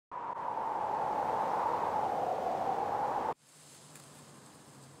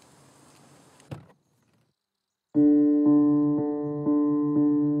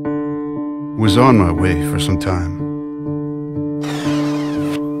Was on my way for some time.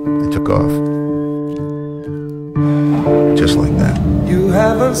 I took off. Just like that. You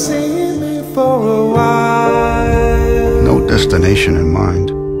haven't seen me for a while. No destination in mind.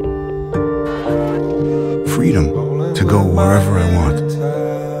 Freedom to go wherever I want.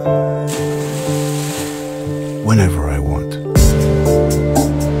 Whenever I want.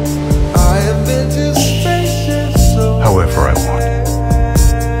 I have been to spaces so However I want.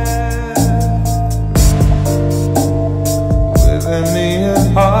 within me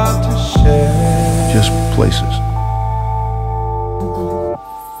and hard to share. Just places.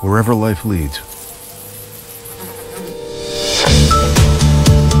 Wherever life leads.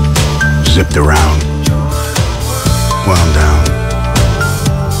 Zipped around. Wound down.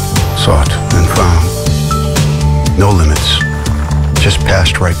 Sought and found. No limits. Just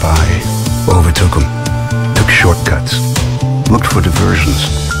passed right by. Overtook them. Took shortcuts. Looked for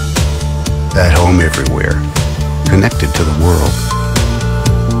diversions. At home everywhere. Connected to the world.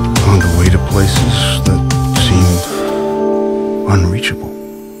 On the way to places that seemed unreachable.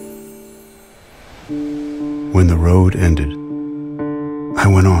 When the road ended, I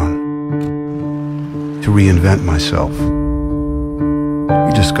went on to reinvent myself,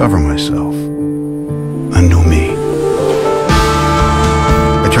 rediscover myself, a new me.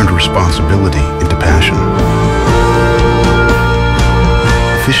 I turned responsibility into passion,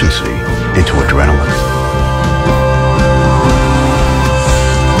 efficiency into adrenaline.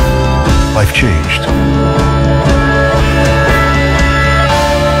 Life changed.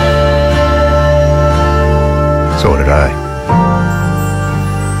 So did I.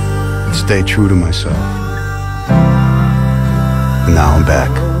 But stayed true to myself. And now I'm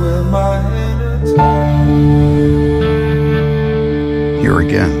back. Here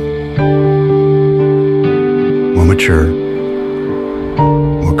again. More mature.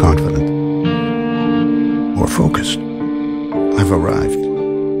 More confident. More focused. I've arrived.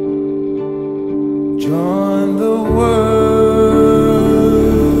 Join the world.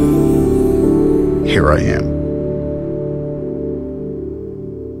 Here I am.